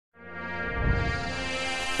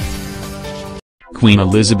Queen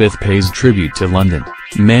Elizabeth pays tribute to London,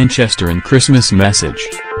 Manchester in Christmas message.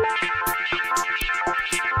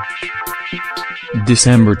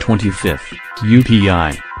 December 25,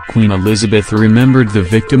 UPI, Queen Elizabeth remembered the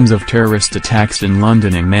victims of terrorist attacks in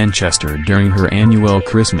London and Manchester during her annual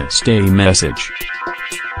Christmas Day message.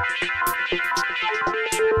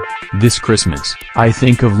 This Christmas, I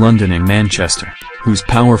think of London and Manchester, whose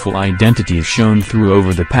powerful identities shone through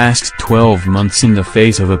over the past 12 months in the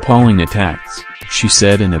face of appalling attacks, she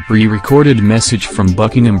said in a pre-recorded message from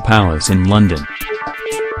Buckingham Palace in London.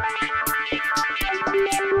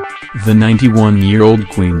 The 91-year-old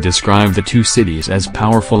Queen described the two cities as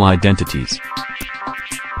powerful identities.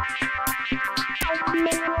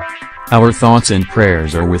 Our thoughts and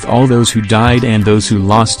prayers are with all those who died and those who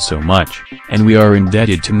lost so much, and we are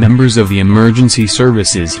indebted to members of the emergency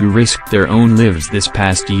services who risked their own lives this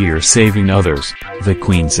past year saving others, the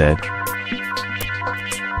Queen said.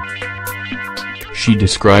 She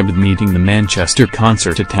described meeting the Manchester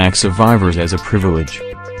concert attack survivors as a privilege.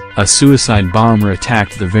 A suicide bomber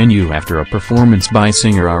attacked the venue after a performance by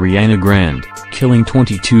singer Ariana Grande, killing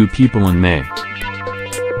 22 people in May.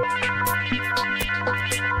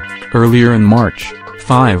 Earlier in March,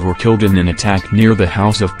 5 were killed in an attack near the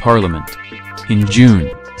House of Parliament. In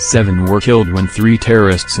June, 7 were killed when 3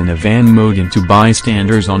 terrorists in a van mowed into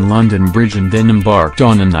bystanders on London Bridge and then embarked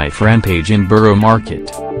on a knife rampage in Borough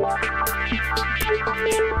Market.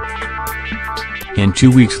 And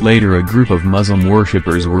 2 weeks later a group of Muslim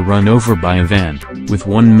worshippers were run over by a van, with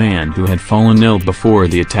one man who had fallen ill before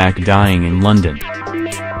the attack dying in London.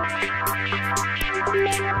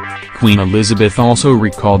 Queen Elizabeth also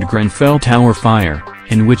recalled Grenfell Tower fire,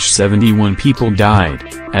 in which 71 people died,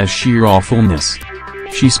 as sheer awfulness.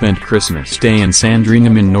 She spent Christmas Day in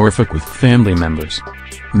Sandringham in Norfolk with family members.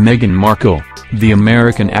 Meghan Markle, the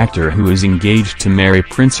American actor who is engaged to marry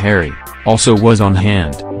Prince Harry, also was on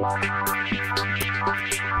hand.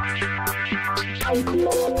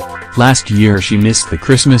 Last year she missed the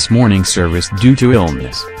Christmas morning service due to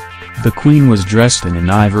illness. The Queen was dressed in an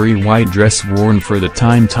ivory white dress worn for the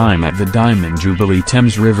time at the Diamond Jubilee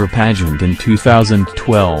Thames River pageant in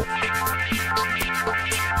 2012.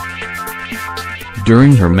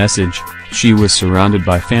 During her message, she was surrounded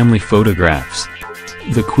by family photographs.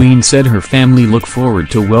 The Queen said her family look forward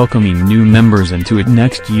to welcoming new members into it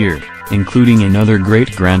next year, including another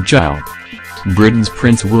great-grandchild. Britain's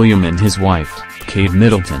Prince William and his wife, Kate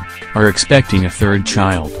Middleton, are expecting a third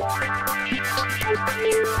child.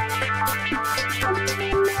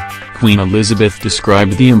 Queen Elizabeth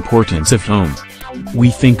described the importance of home.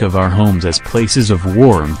 We think of our homes as places of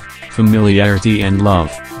warmth, familiarity and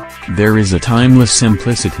love. There is a timeless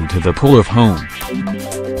simplicity to the pull of home.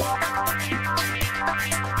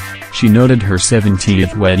 She noted her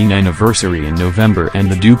 70th wedding anniversary in November and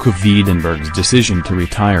the Duke of Edinburgh's decision to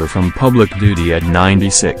retire from public duty at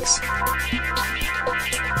 96.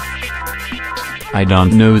 I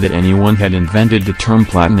don't know that anyone had invented the term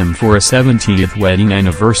platinum for a 70th wedding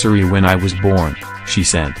anniversary when I was born, she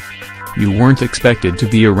said. You weren't expected to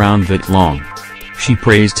be around that long. She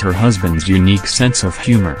praised her husband's unique sense of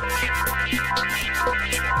humor.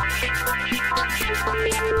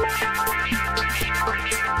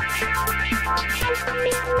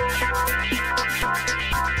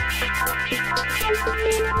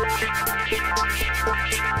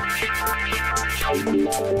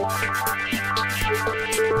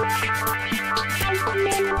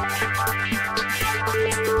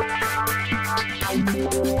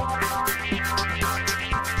 Thank you.